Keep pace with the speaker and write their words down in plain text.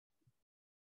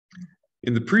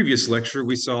In the previous lecture,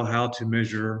 we saw how to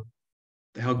measure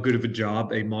how good of a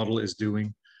job a model is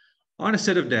doing on a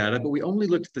set of data, but we only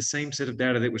looked at the same set of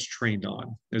data that it was trained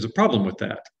on. There's a problem with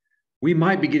that. We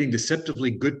might be getting deceptively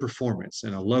good performance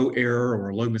and a low error or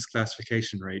a low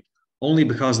misclassification rate only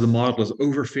because the model is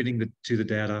overfitting to the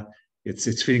data. It's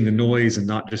fitting the noise and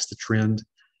not just the trend.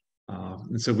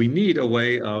 And so we need a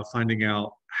way of finding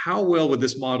out how well would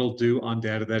this model do on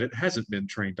data that it hasn't been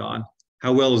trained on.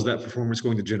 How well is that performance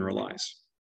going to generalize?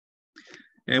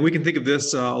 And we can think of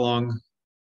this along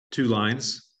two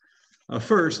lines.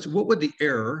 First, what would the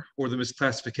error or the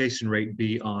misclassification rate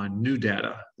be on new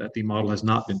data that the model has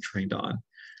not been trained on?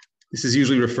 This is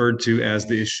usually referred to as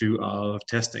the issue of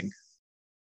testing.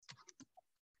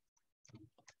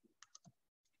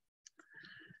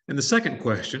 And the second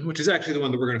question, which is actually the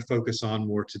one that we're going to focus on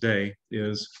more today,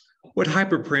 is what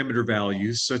hyperparameter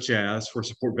values, such as for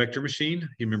support vector machine,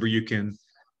 you remember you can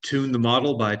tune the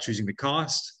model by choosing the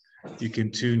cost. You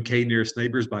can tune k nearest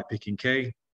neighbors by picking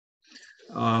k.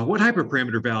 What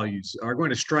hyperparameter values are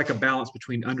going to strike a balance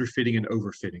between underfitting and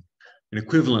overfitting? And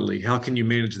equivalently, how can you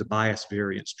manage the bias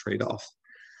variance trade-off?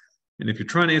 And if you're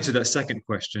trying to answer that second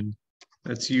question,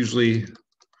 that's usually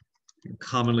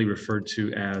commonly referred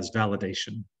to as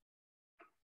validation.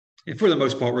 And for the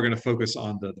most part, we're going to focus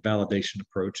on the validation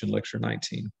approach in lecture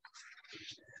 19.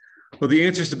 Well, the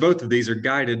answers to both of these are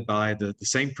guided by the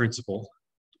same principle,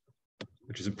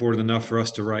 which is important enough for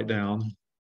us to write down.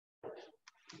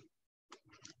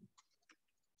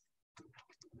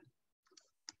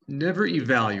 Never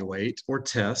evaluate or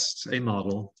test a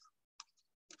model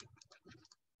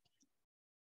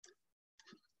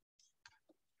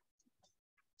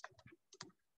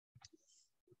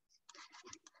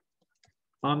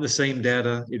on the same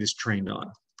data it is trained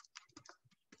on.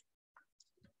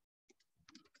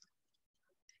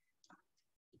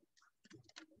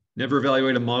 Never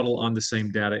evaluate a model on the same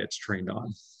data it's trained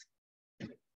on.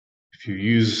 If you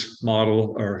use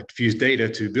data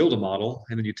to build a model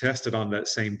and then you test it on that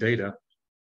same data,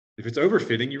 if it's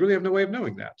overfitting, you really have no way of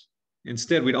knowing that.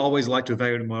 Instead, we'd always like to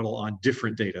evaluate a model on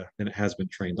different data than it has been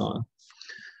trained on.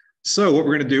 So what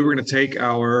we're going to do, we're going to take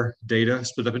our data,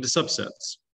 split up into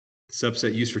subsets. The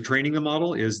subset used for training the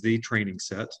model is the training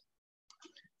set.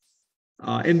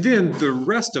 And then the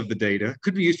rest of the data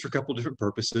could be used for a couple of different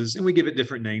purposes, and we give it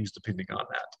different names depending on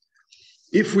that.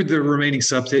 If the remaining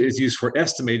subset is used for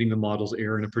estimating the model's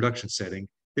error in a production setting,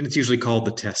 then it's usually called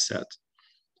the test set.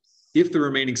 If the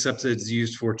remaining subset is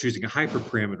used for choosing a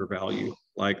hyperparameter value,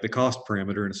 like the cost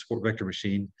parameter in a support vector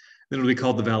machine, then it'll be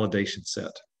called the validation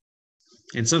set.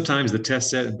 And sometimes the test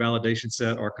set and validation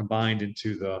set are combined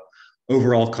into the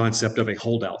overall concept of a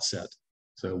holdout set.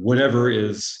 So whatever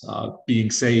is being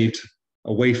saved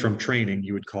away from training,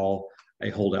 you would call a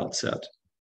holdout set.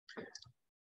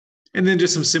 And then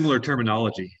just some similar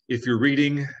terminology. If you're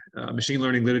reading machine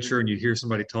learning literature and you hear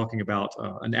somebody talking about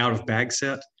an out-of-bag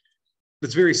set,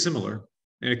 that's very similar.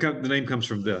 And the name comes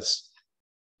from this.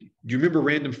 Do you remember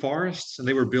random forests? And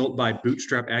they were built by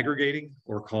bootstrap aggregating,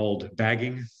 or called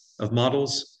bagging of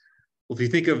models. Well, if you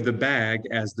think of the bag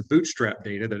as the bootstrap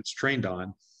data that it's trained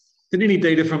on, then any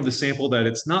data from the sample that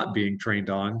it's not being trained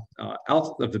on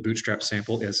out of the bootstrap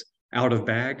sample is out of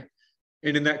bag.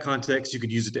 And in that context, you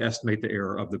could use it to estimate the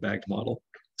error of the bagged model.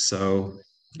 So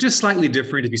just slightly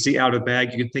different. If you see out of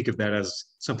bag, you can think of that as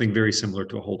something very similar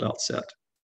to a holdout set.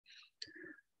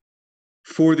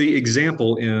 For the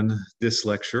example in this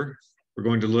lecture, we're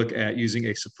going to look at using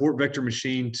a support vector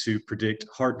machine to predict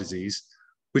heart disease,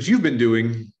 which you've been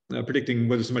doing, predicting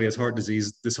whether somebody has heart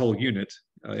disease this whole unit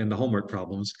in the homework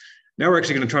problems. Now we're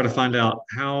actually going to try to find out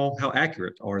how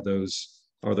accurate are those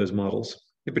models,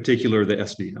 in particular the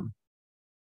SVM.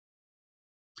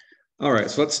 All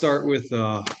right, so let's start with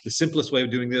the simplest way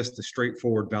of doing this, the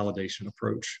straightforward validation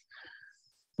approach.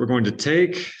 We're going to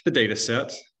take the data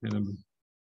set, and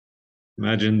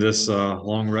imagine this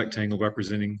long rectangle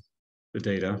representing the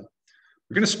data.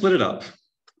 We're going to split it up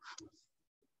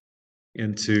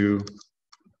into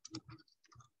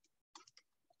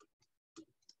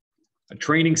a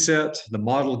training set. The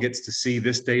model gets to see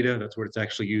this data. That's what it's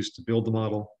actually used to build the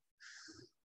model.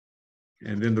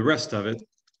 And then the rest of it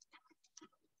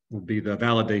will be the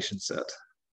validation set.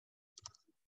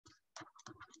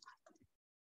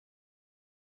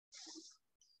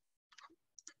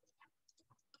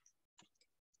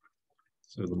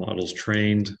 So the model's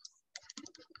trained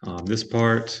on this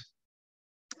part,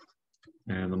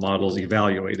 and the model's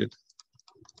evaluated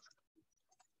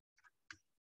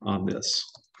on this.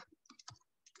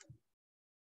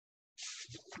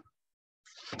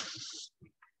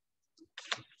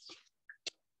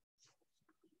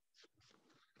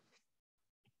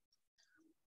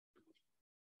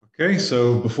 Okay,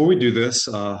 so before we do this,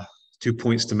 2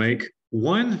 points to make.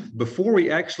 One, before we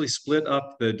actually split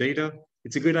up the data,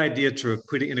 it's a good idea to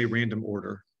put it in a random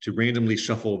order, to randomly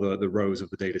shuffle the rows of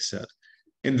the data set.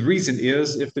 And the reason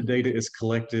is if the data is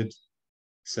collected,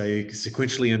 say,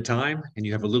 sequentially in time, and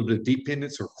you have a little bit of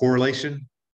dependence or correlation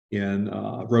in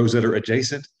rows that are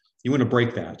adjacent, you want to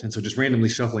break that. And so just randomly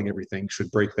shuffling everything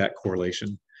should break that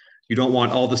correlation. You don't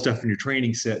want all the stuff in your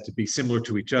training set to be similar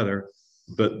to each other,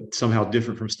 but somehow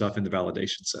different from stuff in the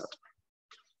validation set.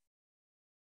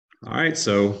 All right,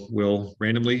 so we'll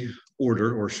randomly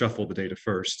order or shuffle the data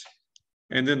first.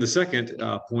 And then the second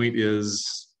point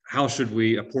is, how should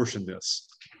we apportion this?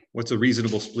 What's a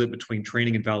reasonable split between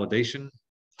training and validation?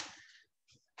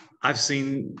 I've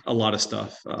seen a lot of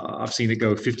stuff. I've seen it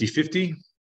go 50-50.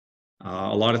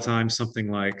 A lot of times something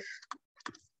like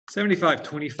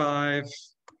 75-25,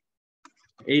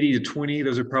 80-20.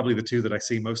 Those are probably the two that I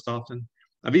see most often.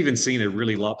 I've even seen a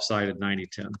really lopsided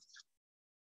 90-10.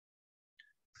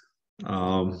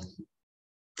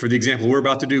 For the example we're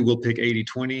about to do, we'll pick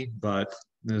 80-20, but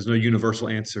there's no universal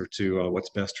answer to what's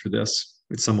best for this.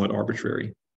 It's somewhat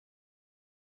arbitrary.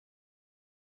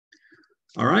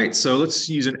 All right, so let's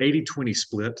use an 80-20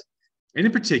 split. And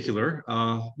in particular,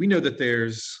 we know that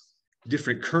there's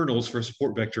different kernels for a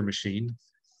support vector machine.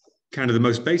 Kind of the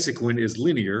most basic one is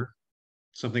linear.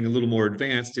 Something a little more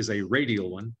advanced is a radial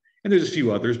one. And there's a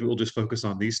few others, but we'll just focus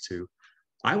on these two.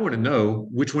 I want to know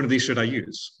which one of these should I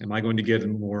use? Am I going to get a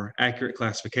more accurate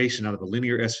classification out of a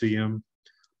linear SVM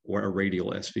or a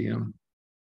radial SVM?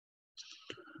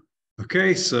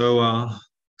 Okay, so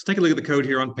let's take a look at the code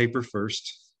here on paper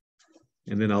first,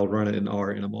 and then I'll run it in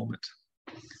R in a moment.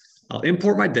 I'll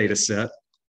import my data set,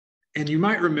 and you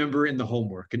might remember in the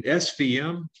homework, an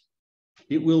SVM,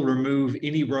 it will remove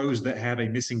any rows that have a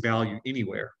missing value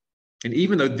anywhere. And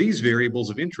even though these variables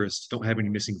of interest don't have any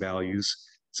missing values,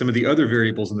 some of the other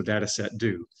variables in the data set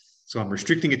do. So I'm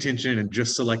restricting attention and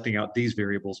just selecting out these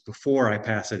variables before I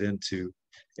pass it into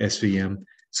SVM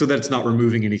so that it's not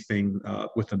removing anything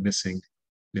with a missing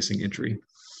entry.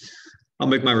 I'll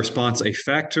make my response a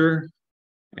factor.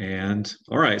 And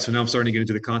all right, so now I'm starting to get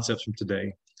into the concepts from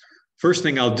today. First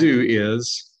thing I'll do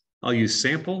is I'll use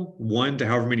sample 1 to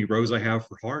however many rows I have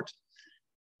for heart.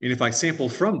 And if I sample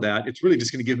from that, it's really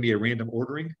just going to give me a random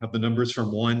ordering of the numbers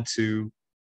from 1 to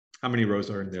how many rows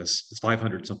are in this? It's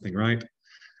 500 something, right?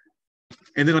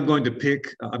 And then I'm going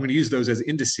to use those as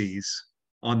indices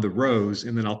on the rows,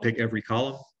 and then I'll pick every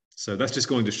column. So that's just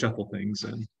going to shuffle things,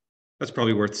 and that's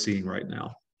probably worth seeing right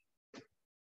now.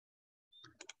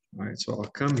 All right, so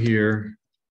I'll come here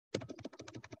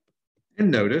and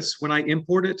notice when I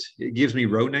import it, it gives me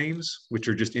row names, which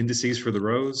are just indices for the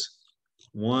rows.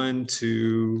 1,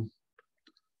 2,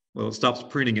 well, it stops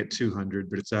printing at 200,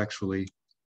 but it's actually,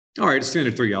 all right, it's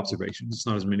 303 observations. It's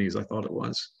not as many as I thought it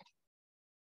was.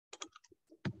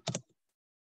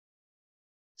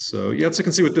 So yeah, let's look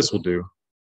and see what this will do.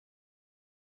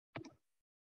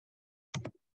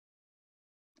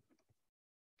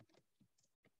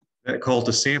 That call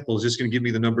to sample is just going to give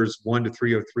me the numbers 1 to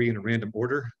 303 in a random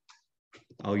order.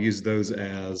 I'll use those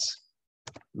as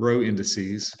row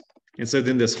indices. And so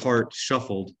then this heart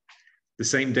shuffled the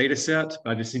same data set.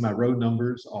 I just see my row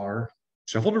numbers are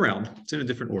shuffled around. It's in a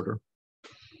different order.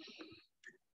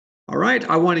 All right,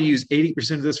 I want to use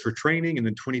 80% of this for training and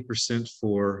then 20%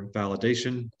 for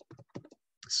validation.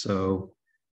 So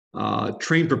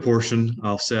train proportion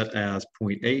I'll set as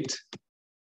 0.8.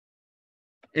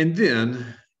 And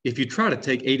then if you try to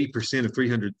take 80% of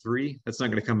 303, that's not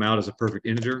going to come out as a perfect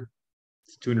integer.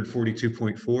 It's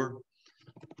 242.4.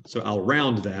 So I'll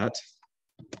round that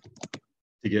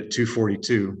to get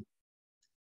 242.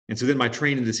 And so then my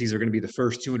train indices are going to be the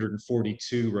first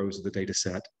 242 rows of the data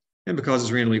set. And because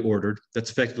it's randomly ordered,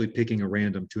 that's effectively picking a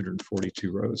random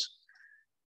 242 rows.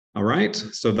 All right,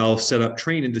 so I'll set up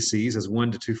train indices as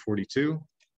 1 to 242.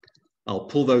 I'll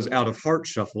pull those out of heart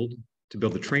shuffled to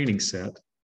build the training set.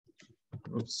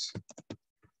 Oops.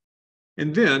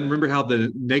 And then remember how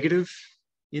the negative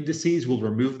indices will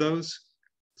remove those.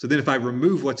 So then if I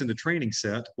remove what's in the training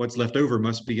set, what's left over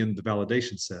must be in the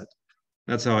validation set.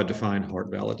 That's how I define heart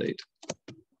validate.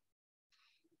 All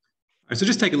right, so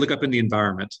just take a look up in the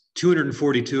environment.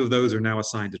 242 of those are now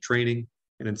assigned to training,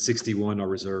 and then 61 are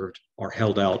reserved, are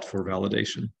held out for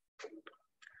validation.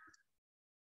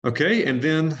 Okay, and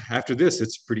then after this,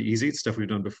 it's pretty easy. It's stuff we've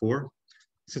done before.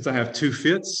 Since I have 2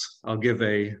 fits, I'll give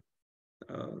a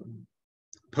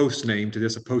post name to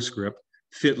this, a postscript.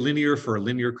 Fit linear for a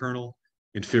linear kernel,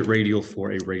 and fit radial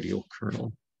for a radial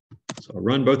kernel. So I'll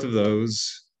run both of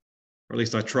those, or at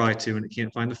least I try to, and it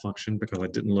can't find the function because I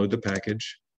didn't load the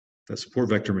package that support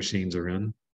vector machines are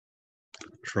in.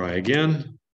 Try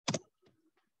again.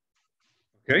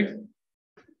 Okay.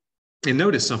 And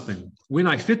notice something. When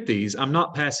I fit these, I'm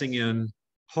not passing in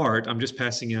heart, I'm just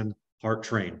passing in heart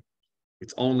train.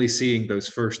 It's only seeing those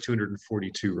first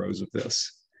 242 rows of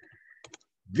this.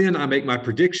 Then I make my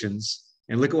predictions,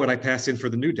 and look at what I pass in for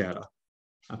the new data.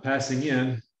 I'm passing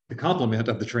in the complement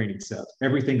of the training set,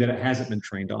 everything that it hasn't been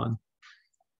trained on.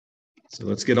 So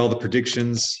let's get all the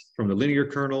predictions from the linear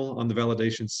kernel on the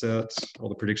validation set, all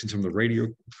the predictions from the radial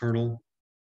kernel.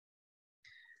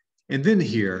 And then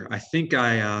here, I think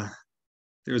there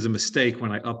was a mistake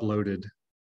when I uploaded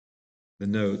the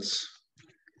notes.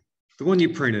 The one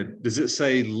you printed, does it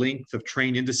say length of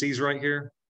train indices right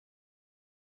here?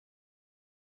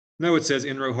 No, it says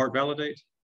in-row heart validate.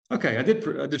 Okay, I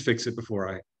did fix it before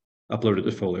I uploaded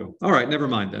the folio. All right, never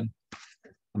mind then.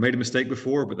 I made a mistake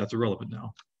before, but that's irrelevant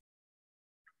now.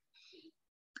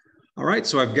 All right,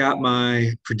 so I've got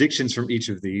my predictions from each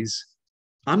of these.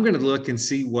 I'm going to look and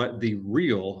see what the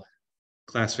real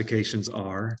classifications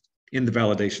are in the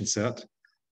validation set.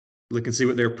 Look and see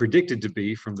what they're predicted to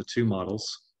be from the two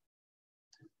models.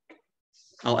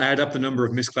 I'll add up the number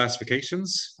of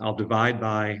misclassifications. I'll divide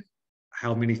by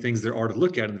how many things there are to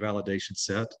look at in the validation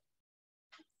set.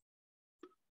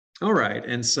 All right,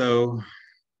 and so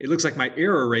it looks like my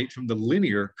error rate from the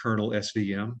linear kernel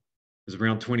SVM is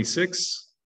around 26.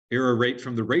 Error rate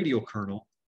from the radial kernel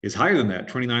is higher than that,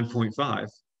 29.5.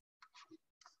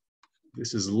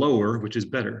 This is lower, which is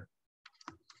better.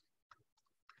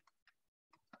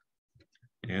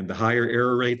 And the higher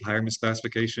error rate, higher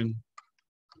misclassification,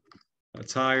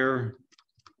 that's higher,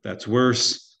 that's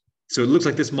worse. So it looks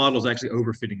like this model is actually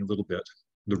overfitting a little bit.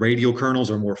 The radial kernels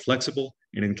are more flexible,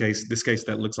 and in this case,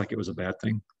 that looks like it was a bad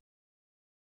thing.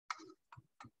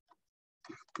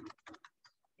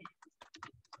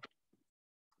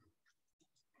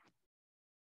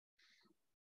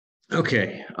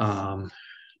 Okay, let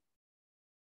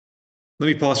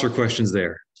me pause for questions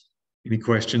there. Any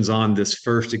questions on this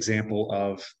first example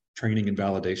of training and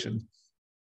validation?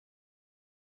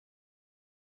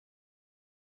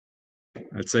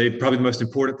 I'd say probably the most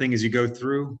important thing as you go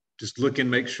through, just look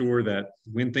and make sure that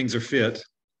when things are fit,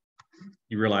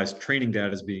 you realize training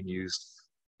data is being used.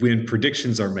 When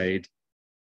predictions are made,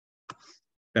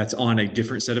 that's on a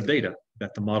different set of data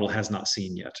that the model has not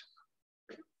seen yet.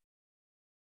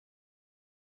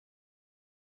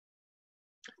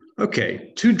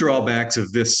 Okay, two drawbacks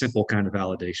of this simple kind of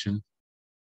validation.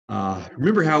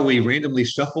 Remember how we randomly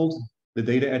shuffled the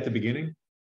data at the beginning?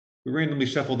 We randomly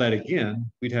shuffle that again,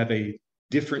 we'd have a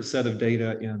different set of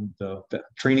data in the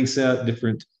training set,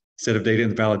 different set of data in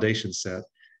the validation set.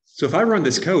 So if I run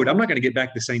this code, I'm not going to get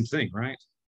back the same thing, right?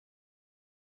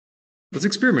 Let's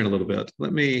experiment a little bit.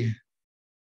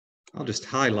 I'll just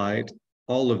highlight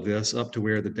all of this up to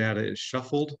where the data is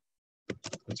shuffled.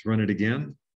 Let's run it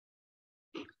again.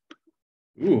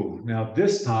 Ooh, now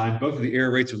this time, both of the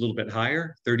error rates are a little bit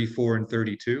higher, 34 and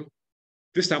 32.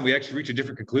 This time we actually reach a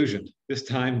different conclusion. This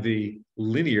time the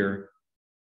linear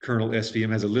kernel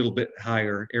SVM has a little bit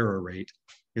higher error rate.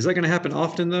 Is that going to happen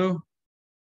often though?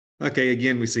 Okay,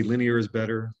 again, we see linear is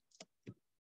better.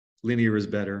 Linear is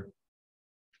better.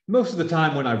 Most of the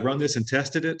time when I've run this and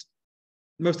tested it,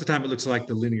 most of the time it looks like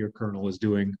the linear kernel is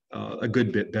doing a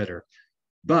good bit better.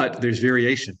 But there's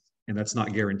variation, and that's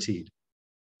not guaranteed.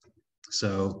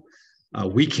 So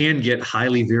we can get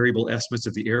highly variable estimates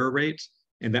of the error rate,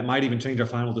 and that might even change our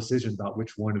final decision about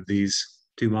which one of these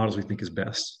two models we think is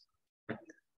best. All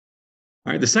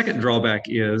right, the second drawback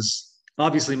is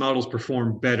obviously models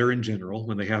perform better in general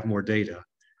when they have more data.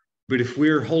 But if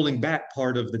we're holding back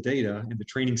part of the data and the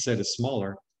training set is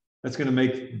smaller, that's going to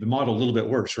make the model a little bit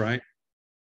worse, right?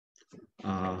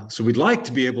 So we'd like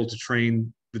to be able to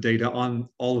train the data on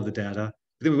all of the data,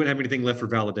 but then we wouldn't have anything left for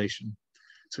validation.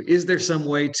 So is there some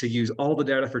way to use all the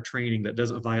data for training that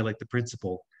doesn't violate the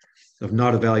principle of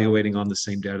not evaluating on the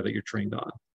same data that you're trained on?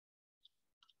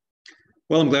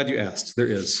 Well, I'm glad you asked. There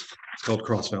is. It's called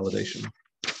cross-validation.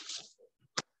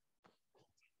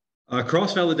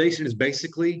 Cross-validation is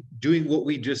basically doing what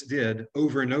we just did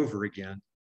over and over again,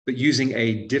 but using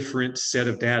a different set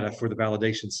of data for the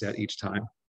validation set each time.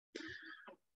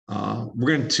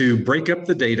 We're going to break up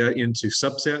the data into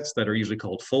subsets that are usually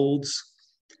called folds.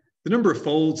 The number of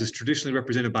folds is traditionally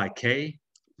represented by K.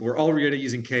 We're already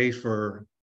using K for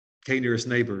K nearest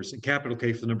neighbors and capital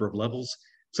K for the number of levels.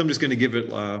 So I'm just going to give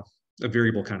it a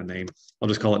variable kind of name. I'll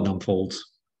just call it numfolds.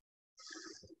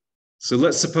 So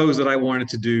let's suppose that I wanted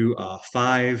to do a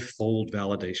 5-fold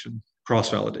validation,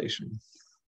 cross-validation.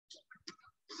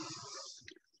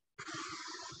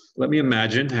 Let me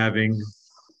imagine having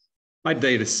my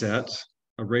data set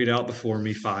arrayed out before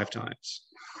me 5 times.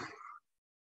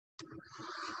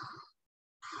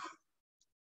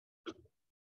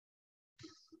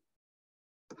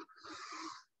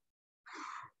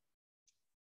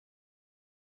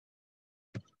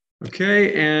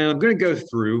 Okay, and I'm going to go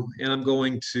through and I'm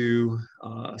going to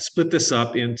split this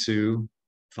up into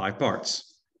 5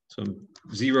 parts. So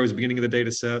 0 is the beginning of the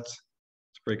data set.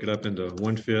 Let's break it up into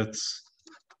 1/5,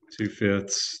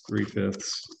 2/5, 3/5,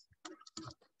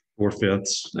 4/5,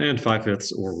 and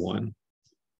 5/5 or 1.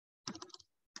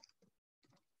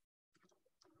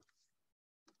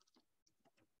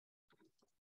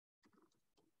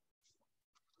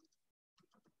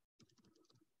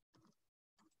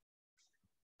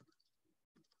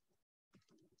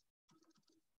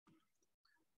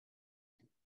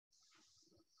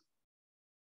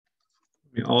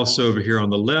 Also over here on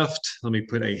the left, let me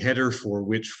put a header for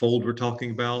which fold we're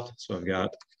talking about. So I've got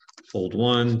fold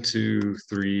 1, 2,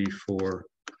 3, 4,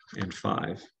 and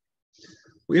 5.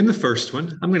 Well, in the first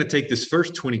one, I'm going to take this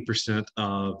first 20%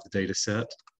 of the data set.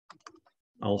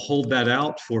 I'll hold that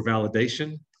out for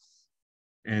validation.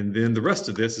 And then the rest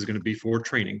of this is going to be for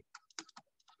training.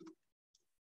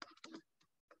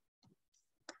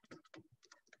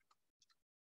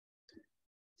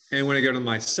 And when I go to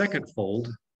my second fold,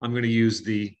 I'm going to use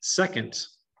the second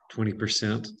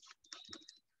 20%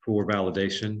 for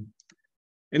validation.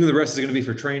 And then the rest is going to be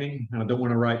for training. I don't want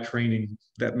to write training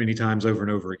that many times over and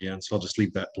over again, so I'll just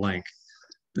leave that blank.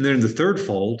 And then in the third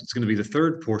fold, it's going to be the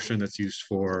third portion that's used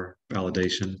for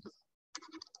validation.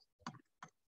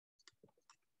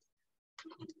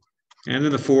 And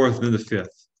then the fourth, and then the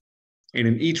fifth. And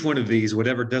in each one of these,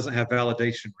 whatever doesn't have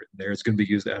validation written there, it's going to be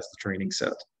used as the training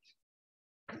set.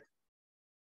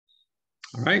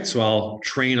 All right, so I'll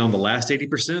train on the last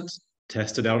 80%,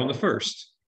 test it out on the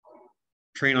first.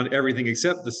 Train on everything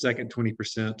except the second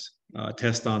 20%,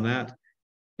 test on that,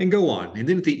 and go on. And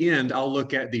then at the end, I'll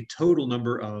look at the total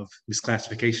number of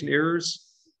misclassification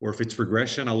errors, or if it's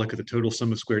regression, I'll look at the total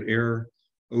sum of squared error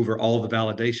over all the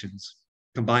validations,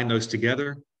 combine those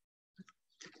together.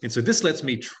 And so this lets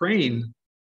me train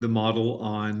the model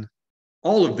on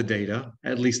all of the data,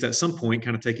 at least at some point,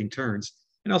 kind of taking turns,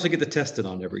 and also get to test it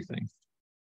on everything.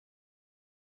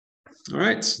 All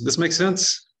right, this makes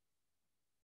sense?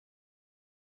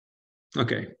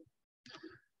 Okay.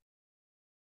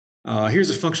 Here's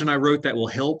a function I wrote that will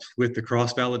help with the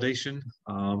cross-validation.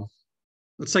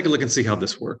 Let's take a look and see how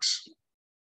this works.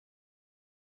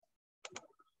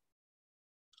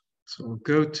 So we'll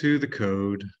go to the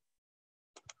code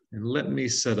and let me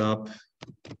set up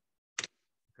a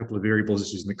couple of variables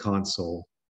just using the console.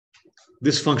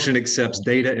 This function accepts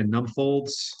data in num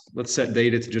folds. Let's set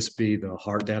data to just be the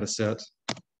hard data set.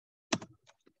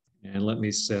 And let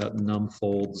me set num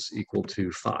folds equal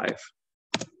to 5.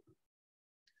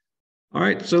 All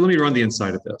right, so let me run the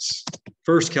inside of this.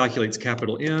 First calculates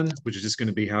capital N, which is just going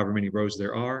to be however many rows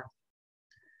there are.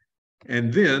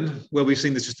 And then, well, we've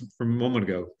seen this just from a moment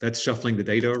ago. That's shuffling the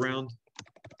data around.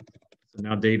 So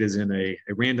now data is in a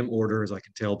random order, as I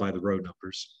can tell by the row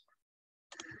numbers.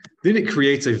 Then it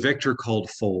creates a vector called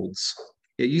folds.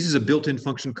 It uses a built-in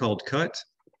function called cut.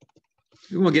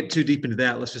 We won't get too deep into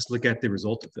that. Let's just look at the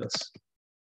result of this.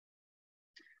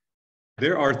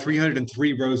 There are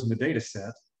 303 rows in the data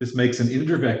set. This makes an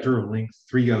integer vector of length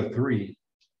 303.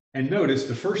 And notice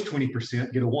the first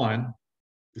 20% get a 1,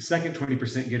 the second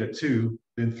 20% get a 2,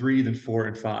 then 3, then 4,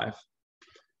 and 5.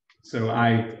 So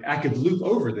I could loop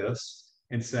over this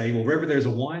and say, well, wherever there's a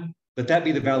 1, let that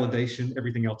be the validation,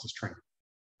 everything else is training.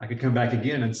 I could come back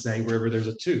again and say, wherever there's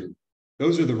a 2,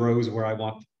 those are the rows where I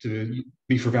want to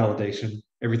be for validation,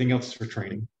 everything else is for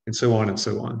training, and so on and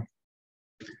so on.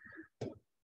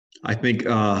 I think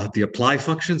the apply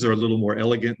functions are a little more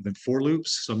elegant than for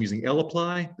loops. So I'm using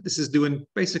lapply, but this is doing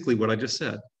basically what I just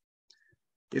said.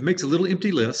 It makes a little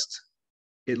empty list.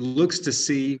 It looks to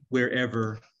see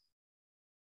wherever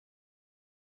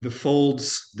the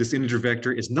folds, this integer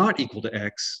vector is not equal to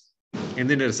X, and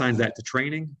then it assigns that to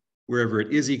training. Wherever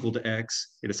it is equal to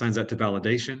X, it assigns that to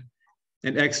validation.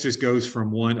 And X just goes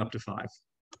from 1 up to 5.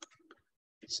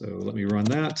 So let me run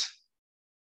that.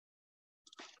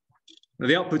 Now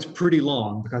the output's pretty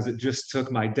long because it just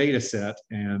took my data set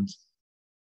and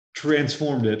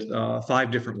transformed it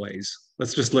 5 different ways.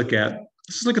 Let's just look at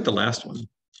the last one.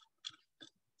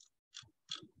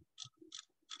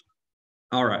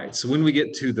 All right, so when we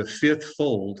get to the 5th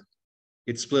fold,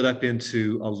 it's split up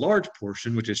into a large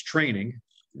portion, which is training.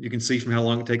 You can see from how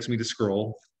long it takes me to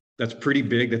scroll. That's pretty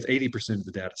big. That's 80% of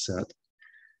the data set.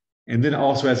 And then it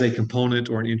also has a component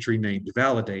or an entry named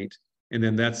validate. And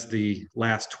then that's the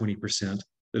last 20%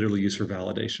 that it'll use for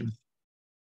validation.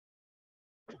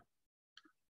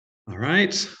 All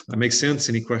right, that makes sense.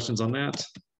 Any questions on that?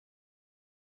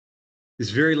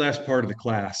 This very last part of the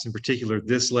class, in particular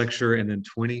this lecture and then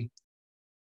 20,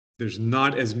 there's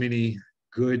not as many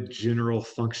good general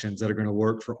functions that are going to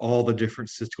work for all the different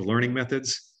statistical learning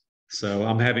methods. So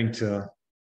I'm having to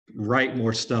write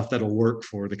more stuff that'll work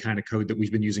for the kind of code that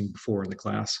we've been using before in the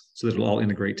class so that it'll all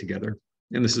integrate together.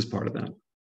 And this is part of that.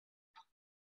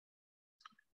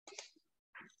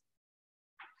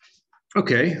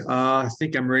 Okay, I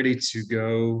think I'm ready to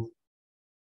go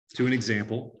to an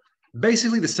example.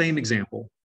 Basically the same example.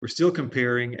 We're still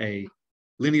comparing a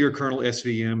linear kernel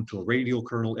SVM to a radial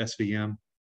kernel SVM.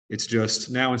 It's just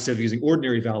now instead of using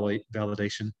ordinary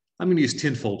validation, I'm going to use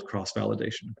tenfold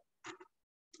cross-validation.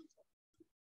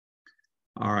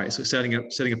 All right, so setting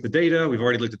up the data, we've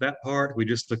already looked at that part. We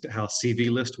just looked at how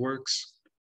CVList works.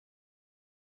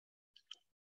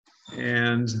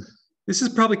 And this is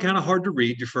probably kind of hard to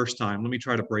read your first time. Let me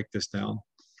try to break this down.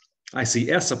 I see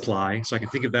sapply, so I can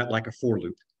think of that like a for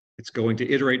loop. It's going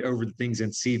to iterate over the things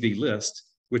in CVList,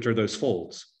 which are those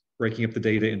folds, breaking up the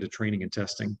data into training and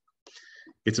testing.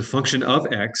 It's a function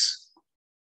of X.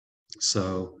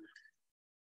 So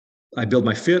I build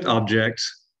my fit object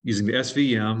using the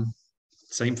SVM,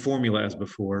 same formula as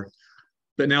before.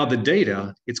 But now the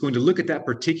data, it's going to look at that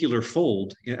particular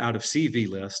fold out of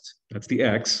CVList, that's the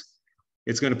X.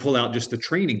 It's going to pull out just the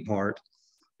training part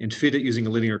and fit it using a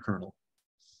linear kernel.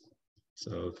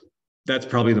 So that's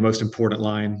probably the most important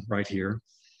line right here.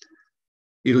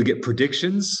 It'll get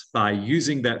predictions by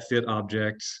using that fit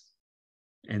object.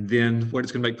 And then what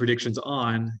it's going to make predictions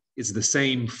on is the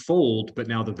same fold, but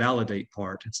now the validate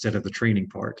part instead of the training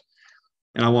part.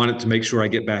 And I want it to make sure I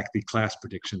get back the class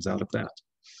predictions out of that.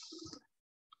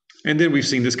 And then we've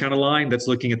seen this kind of line that's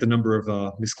looking at the number of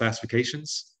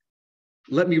misclassifications.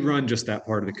 Let me run just that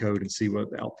part of the code and see what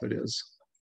the output is.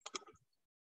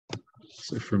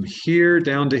 So from here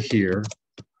down to here.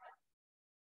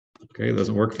 Okay, it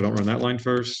doesn't work if I don't run that line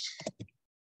first.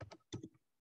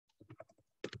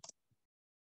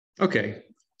 Okay,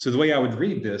 so the way I would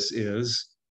read this is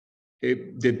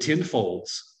it did 10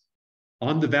 folds.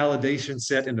 On the validation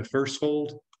set in the first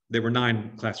fold, there were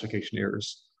 9 classification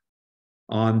errors.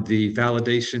 On the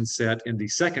validation set in the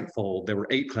second fold, there were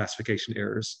 8 classification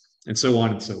errors, and so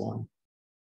on and so on.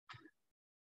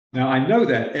 Now, I know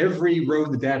that every row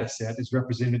in the data set is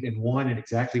represented in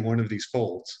exactly one of these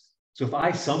folds. So if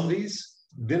I sum these,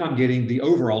 then I'm getting the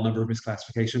overall number of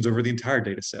misclassifications over the entire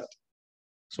data set.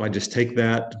 So I just take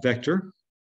that vector,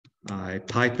 I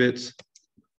pipe it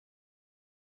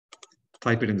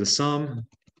into sum.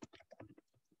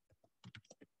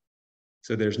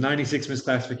 So there's 96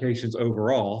 misclassifications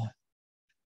overall.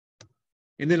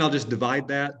 And then I'll just divide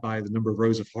that by the number of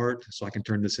rows of heart, so I can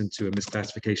turn this into a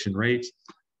misclassification rate.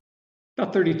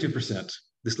 About 32%.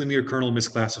 This linear kernel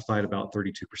misclassified about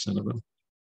 32% of them.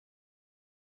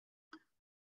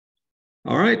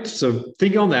 All right, so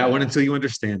think on that one until you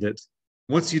understand it.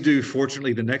 Once you do,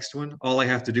 fortunately, the next one, all I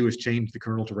have to do is change the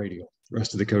kernel to radial. The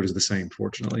rest of the code is the same,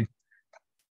 fortunately.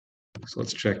 So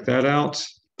let's check that out.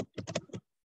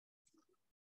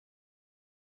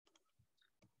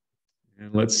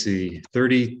 And let's see,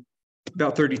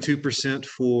 about 32%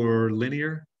 for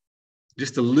linear,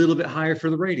 just a little bit higher for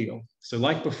the radial. So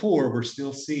like before, we're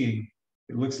still seeing,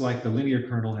 it looks like the linear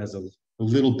kernel has a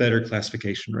little better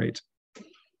classification rate.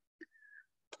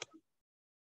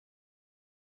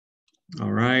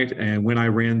 All right, and when I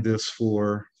ran this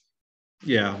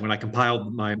when I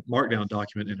compiled my Markdown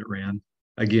document and it ran,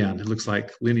 again, it looks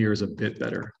like linear is a bit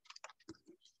better.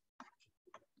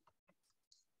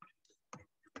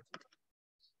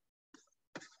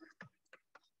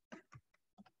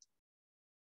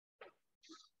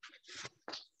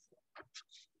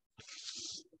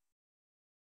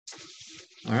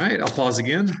 All right, I'll pause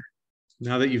again.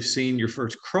 Now that you've seen your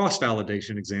first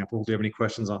cross-validation example, do you have any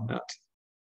questions on that?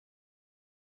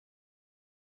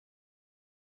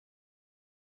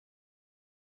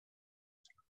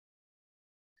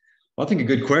 Well, I think a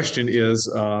good question is,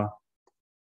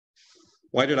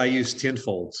 why did I use 10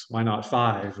 folds? Why not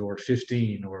 5 or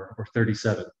 15 or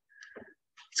 37?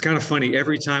 It's kind of funny.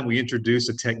 Every time we introduce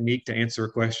a technique to answer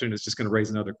a question, it's just going to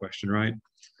raise another question, right?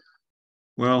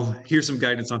 Well, here's some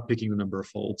guidance on picking the number of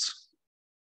folds.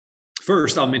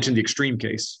 First, I'll mention the extreme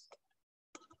case.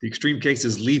 The extreme case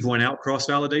is leave one out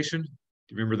cross-validation. Do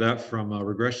you remember that from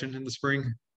regression in the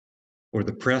spring? Or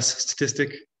the press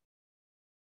statistic?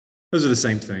 Those are the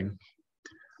same thing.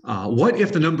 What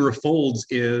if the number of folds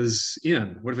is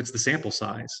n? What if it's the sample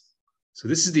size? So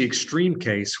this is the extreme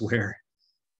case where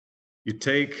you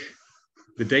take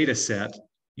the data set,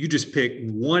 you just pick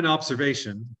one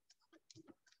observation,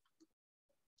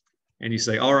 and you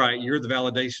say, all right, you're the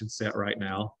validation set right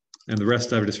now, and the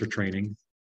rest of it is for training.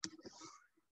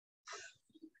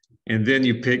 And then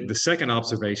you pick the second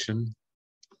observation,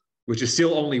 which is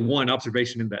still only one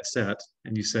observation in that set,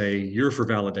 and you say you're for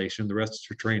validation, the rest is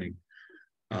for training.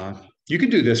 You can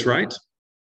do this, right?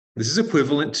 This is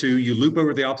equivalent to you loop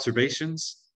over the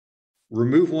observations,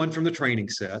 remove one from the training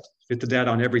set, fit the data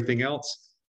on everything else,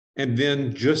 and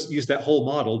then just use that whole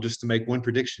model just to make one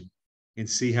prediction and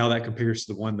see how that compares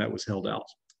to the one that was held out.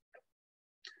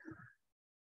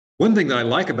 One thing that I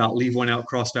like about leave one out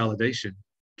cross-validation,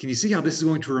 can you see how this is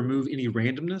going to remove any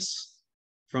randomness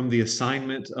from the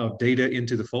assignment of data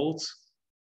into the folds?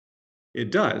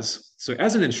 It does. So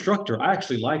as an instructor, I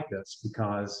actually like this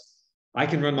because I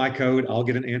can run my code, I'll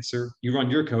get an answer. You run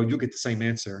your code, you'll get the same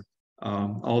answer.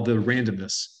 All the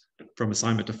randomness from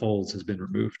assignment to folds has been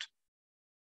removed.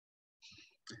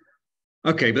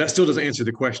 Okay, but that still doesn't answer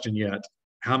the question yet.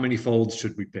 How many folds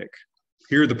should we pick?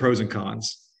 Here are the pros and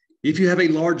cons. If you have a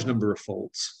large number of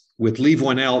folds, with leave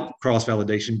one out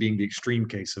cross-validation being the extreme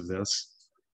case of this,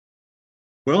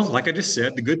 well, like I just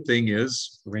said, the good thing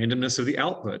is randomness of the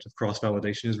output of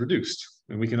cross-validation is reduced,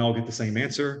 and we can all get the same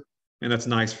answer, and that's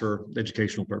nice for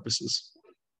educational purposes.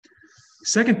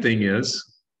 Second thing is,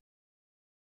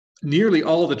 nearly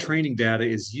all of the training data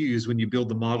is used when you build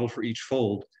the model for each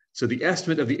fold, so the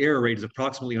estimate of the error rate is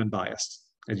approximately unbiased.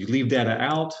 As you leave data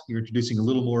out, you're introducing a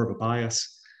little more of a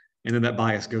bias, and then that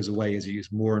bias goes away as you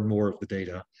use more and more of the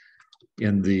data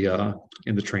in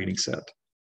the training set,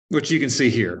 which you can see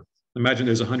here. Imagine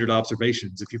there's 100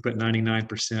 observations. If you put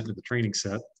 99% of the training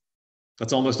set,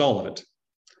 that's almost all of it.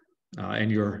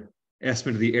 And your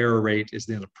estimate of the error rate is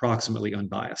then approximately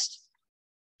unbiased.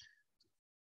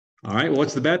 All right, well,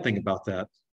 what's the bad thing about that?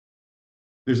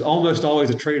 There's almost always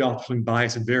a trade-off between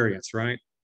bias and variance, right?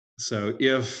 So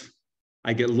if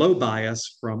I get low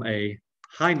bias from a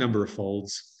high number of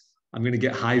folds, I'm going to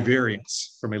get high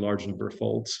variance from a large number of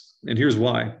folds. And here's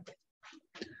why.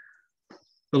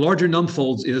 The larger num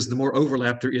folds is, the more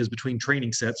overlap there is between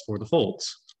training sets for the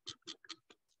folds.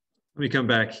 Let me come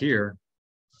back here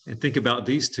and think about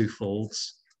these two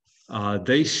folds.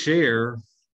 They share,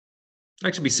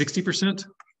 actually be 60%.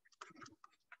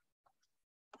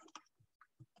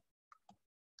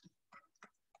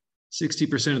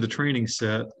 60% of the training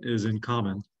set is in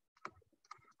common.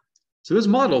 So those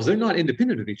models, they're not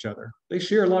independent of each other. They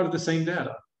share a lot of the same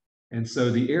data. And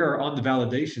so the error on the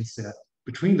validation set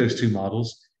between those two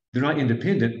models, they're not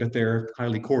independent, but they're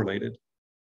highly correlated.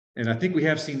 And I think we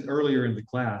have seen earlier in the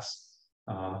class,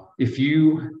 if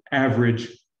you average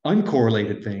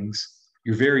uncorrelated things,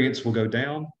 your variance will go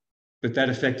down, but that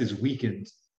effect is weakened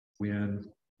when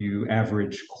you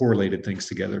average correlated things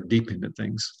together, dependent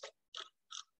things.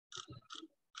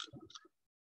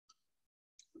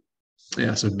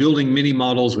 Yeah, so building many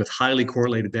models with highly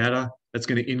correlated data, that's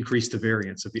going to increase the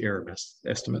variance of the error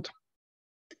estimate.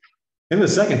 And the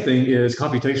second thing is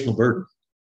computational burden.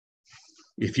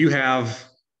 If you have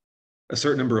a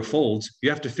certain number of folds, you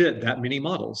have to fit that many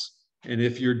models. And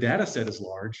if your data set is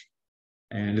large,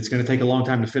 and it's going to take a long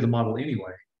time to fit a model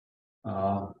anyway,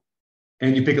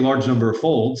 and you pick a large number of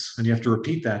folds, and you have to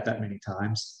repeat that many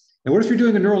times. And what if you're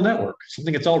doing a neural network,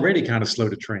 something that's already kind of slow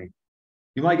to train?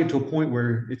 You might get to a point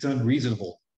where it's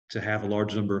unreasonable to have a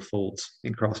large number of folds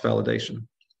in cross-validation.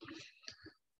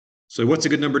 So what's a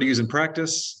good number to use in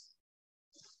practice?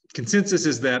 Consensus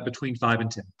is that between 5 and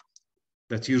 10.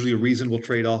 That's usually a reasonable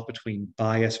trade-off between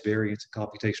bias, variance, and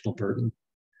computational burden.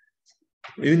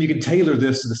 And then you can tailor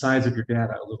this to the size of your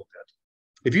data a little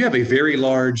bit. If you have a very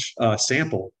large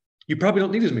sample, you probably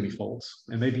don't need as many folds.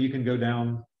 And maybe you can go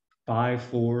down 5,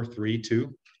 4, 3,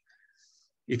 2.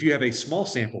 If you have a small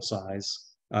sample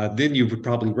size, then you would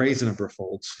probably raise the number of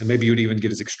folds, and maybe you would even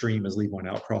get as extreme as leave one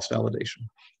out cross-validation.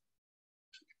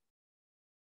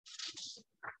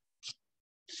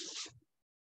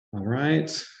 All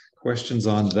right, questions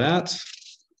on that?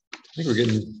 I think we're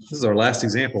getting, this is our last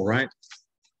example, right?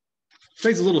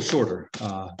 Today's a little shorter.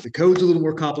 The code's a little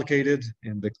more complicated,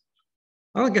 and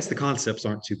I guess the concepts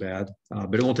aren't too bad,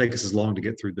 but it won't take us as long to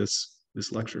get through this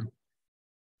lecture.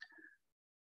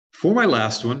 For my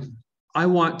last one, I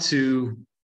want to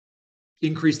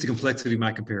increase the complexity of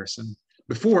my comparison.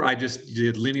 Before, I just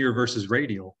did linear versus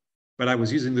radial, but I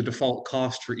was using the default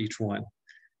cost for each one.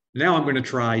 Now I'm going to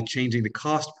try changing the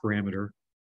cost parameter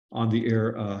on the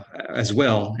error as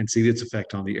well and see its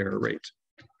effect on the error rate.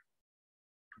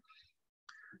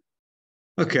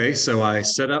 Okay, so I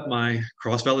set up my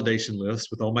cross-validation list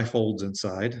with all my folds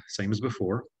inside, same as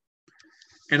before.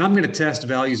 And I'm going to test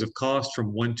values of cost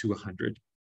from 1 to 100.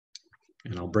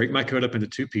 And I'll break my code up into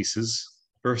two pieces.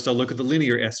 First, I'll look at the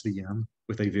linear SVM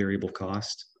with a variable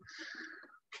cost.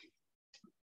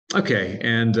 Okay,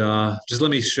 and just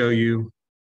let me show you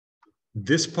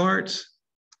this part.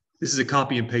 This is a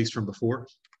copy and paste from before.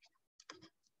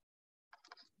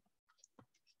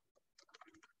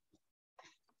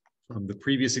 from the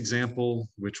previous example,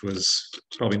 which was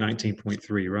probably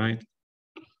 19.3, right?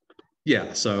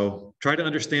 Yeah, so try to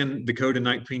understand the code in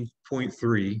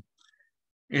 19.3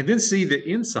 and then see the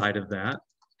inside of that,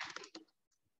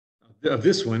 of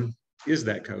this one, is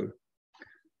that code.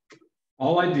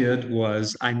 All I did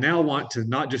was I now want to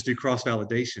not just do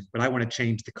cross-validation, but I want to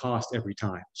change the cost every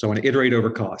time. So I want to iterate over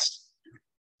cost.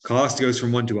 Cost goes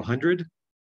from 1 to 100.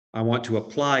 I want to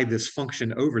apply this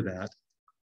function over that.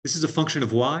 This is a function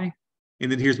of y,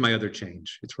 and then here's my other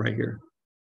change. It's right here.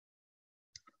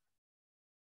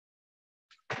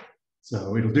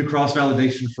 So it'll do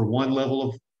cross-validation for one level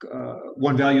of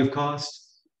one value of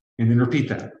cost, and then repeat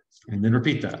that, and then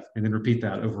repeat that, and then repeat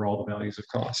that over all the values of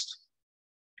cost.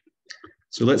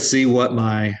 So let's see what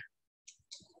my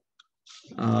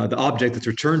the object that's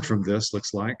returned from this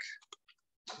looks like.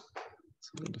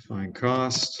 So we'll define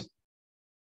cost.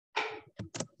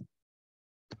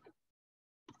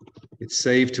 It's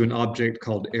saved to an object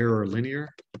called error linear.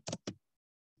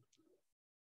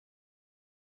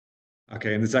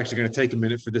 Okay, and it's actually going to take a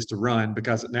minute for this to run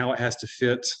because now it has to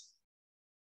fit,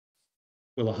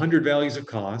 well, 100 values of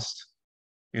cost,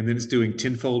 and then it's doing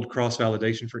tenfold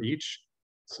cross-validation for each.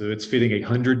 So it's fitting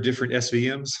 100 different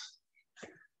SVMs.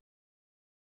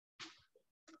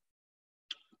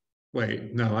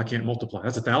 Wait, no, I can't multiply.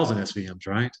 That's 1,000 SVMs,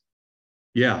 right?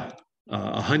 Yeah,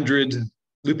 100,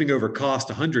 looping over cost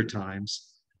 100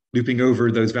 times, looping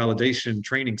over those validation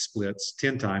training splits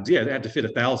 10 times. Yeah, they had to fit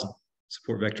 1,000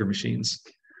 support vector machines.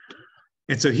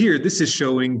 And so here, this is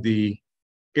showing the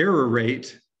error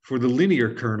rate for the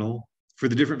linear kernel for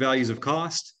the different values of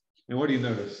cost. And what do you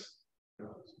notice?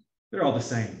 They're all the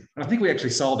same. I think we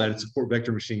actually saw that in support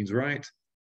vector machines, right? If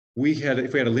we had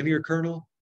a linear kernel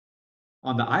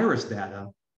on the iris data,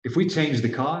 if we changed the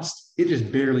cost, it just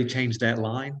barely changed that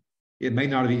line. It may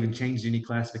not have even changed any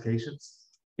classifications.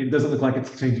 It doesn't look like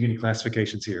it's changing any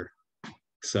classifications here.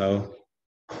 So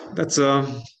that's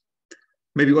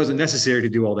maybe it wasn't necessary to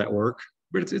do all that work,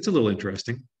 but it's a little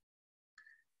interesting.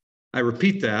 I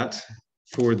repeat that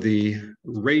for the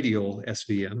radial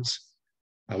SVMs.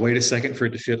 I wait a second for it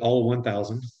to fit all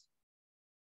 1,000.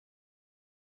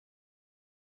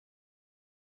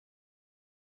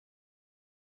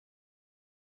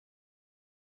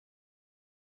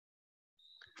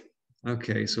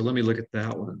 Okay, so let me look at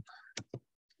that one.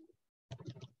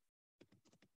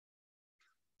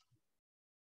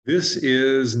 This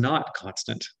is not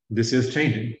constant. This is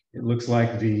changing. It looks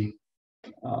like the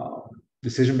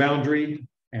decision boundary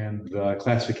and the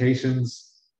classifications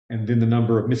and then the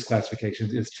number of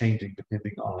misclassifications is changing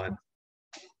depending on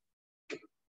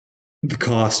the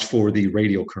cost for the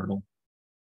radial kernel.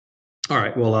 All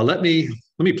right, well, let me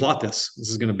plot this. This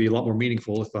is going to be a lot more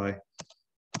meaningful if I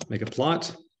make a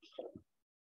plot.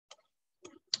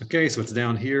 Okay, so it's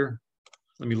down here.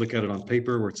 Let me look at it on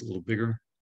paper where it's a little bigger.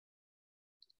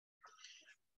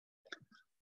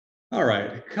 All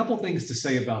right, a couple things to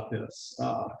say about this.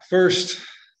 First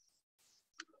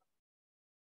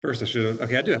I should have,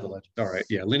 okay, I do have a legend. All right,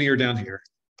 yeah, linear down here.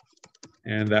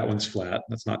 And that one's flat,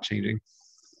 that's not changing.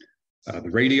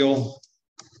 The radial.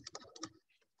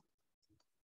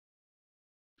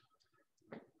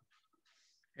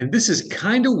 And this is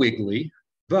kind of wiggly,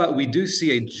 but we do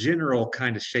see a general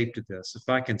kind of shape to this. If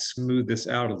I can smooth this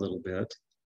out a little bit.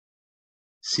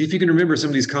 See if you can remember some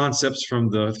of these concepts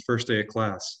from the first day of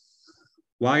class.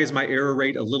 Why is my error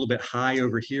rate a little bit high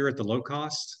over here at the low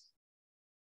cost?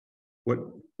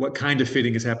 What kind of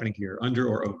fitting is happening here, under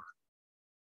or over?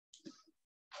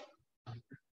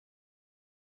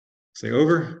 Say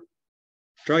over.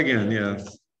 Try again, yeah.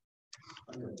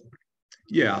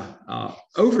 Yeah,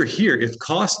 over here, if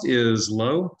cost is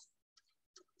low,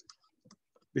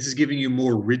 this is giving you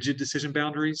more rigid decision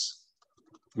boundaries,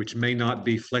 which may not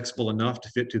be flexible enough to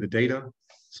fit to the data.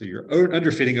 So you're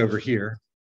underfitting over here.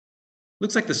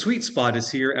 Looks like the sweet spot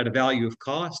is here at a value of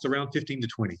cost around 15 to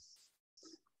 20.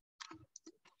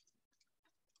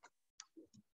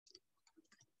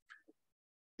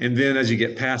 And then as you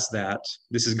get past that,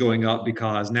 this is going up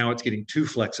because now it's getting too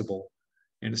flexible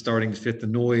and it's starting to fit the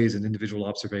noise and individual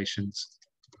observations.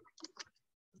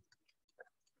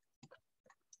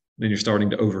 Then you're starting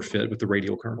to overfit with the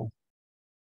radial kernel.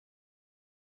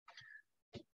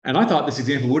 And I thought this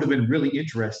example would have been really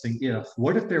interesting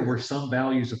what if there were some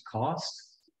values of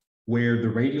cost where the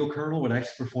radial kernel would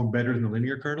actually perform better than the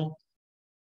linear kernel?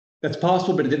 That's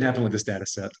possible, but it didn't happen with this data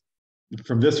set.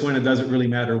 From this one, it doesn't really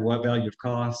matter what value of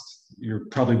cost. You're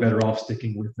probably better off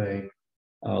sticking with a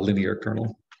linear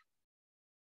kernel.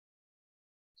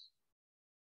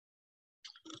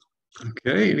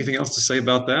 Okay, anything else to say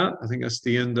about that? I think that's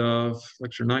the end of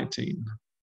lecture 19.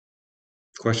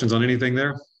 Questions on anything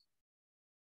there?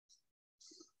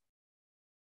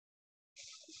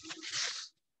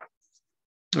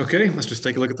 Okay, let's just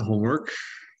take a look at the homework.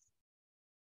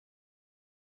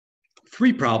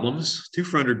 3 problems, 2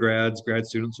 for undergrads. Grad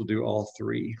students will do all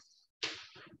 3.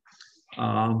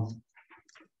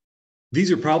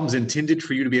 These are problems intended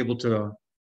for you to be able to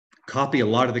copy a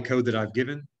lot of the code that I've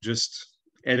given, just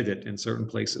edit it in certain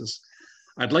places.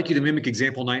 I'd like you to mimic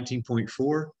example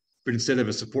 19.4, but instead of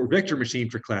a support vector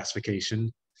machine for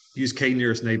classification, use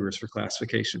k-nearest neighbors for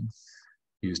classification.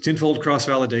 Use tenfold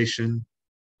cross-validation,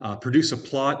 produce a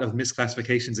plot of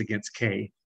misclassifications against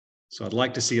k. So I'd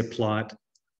like to see a plot.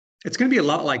 It's going to be a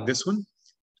lot like this one,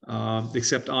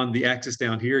 except on the axis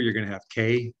down here, you're going to have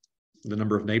k, the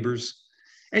number of neighbors,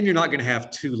 and you're not going to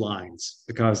have 2 lines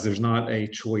because there's not a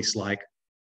choice like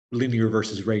linear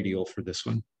versus radial for this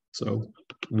one. So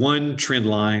 1 trend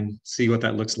line, see what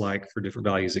that looks like for different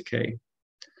values of k.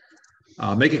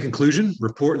 Make a conclusion,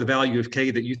 report the value of k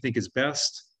that you think is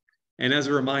best. And as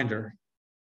a reminder,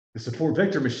 the support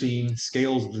vector machine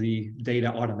scales the data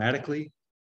automatically.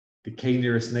 The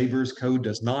k-nearest neighbors code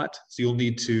does not. So you'll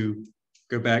need to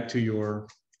go back to your,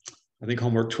 I think,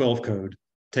 homework 12 code,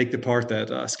 take the part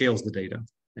that scales the data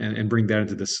and bring that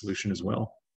into this solution as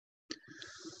well.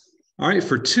 All right,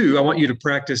 for 2, I want you to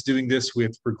practice doing this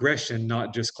with regression,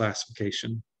 not just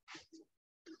classification.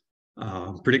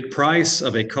 Predict price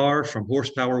of a car from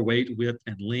horsepower, weight, width,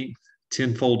 and length,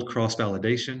 tenfold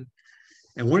cross-validation.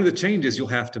 And one of the changes you'll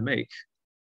have to make,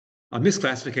 a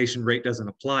misclassification rate doesn't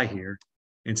apply here.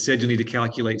 Instead, you'll need to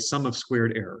calculate sum of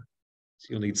squared error. So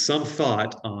you'll need some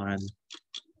thought on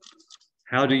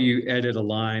how do you edit a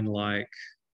line like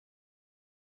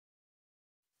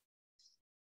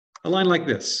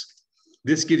this.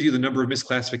 This gives you the number of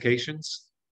misclassifications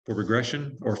for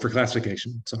regression, or for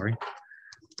classification, sorry.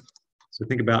 So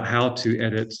think about how to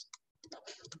edit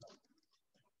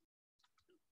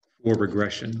for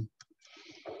regression.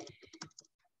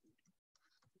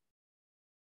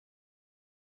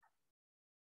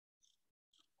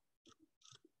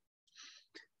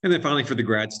 And then finally, for the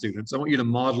grad students, I want you to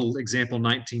model example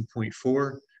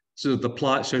 19.4 so that the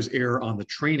plot shows error on the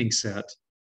training set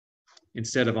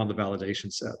instead of on the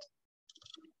validation set.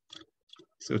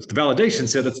 So it's the validation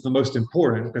set that's the most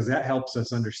important because that helps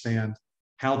us understand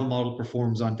how the model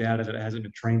performs on data that it hasn't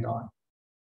been trained on.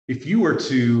 If you were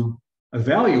to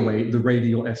evaluate the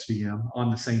radial SVM on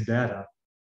the same data,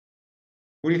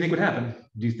 what do you think would happen?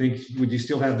 Do you think, would you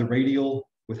still have the radial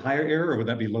with higher error, or would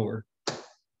that be lower?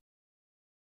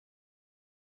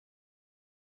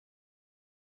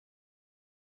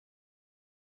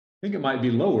 I think it might be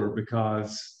lower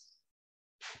because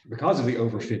of the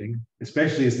overfitting,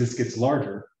 especially as this gets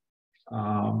larger.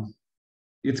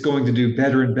 It's going to do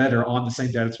better and better on the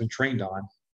same data it's been trained on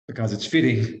because it's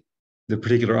fitting the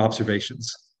particular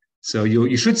observations. So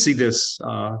you should see this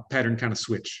pattern kind of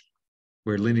switch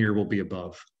where linear will be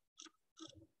above.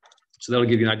 So that'll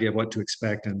give you an idea of what to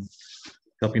expect and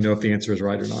help you know if the answer is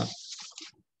right or not.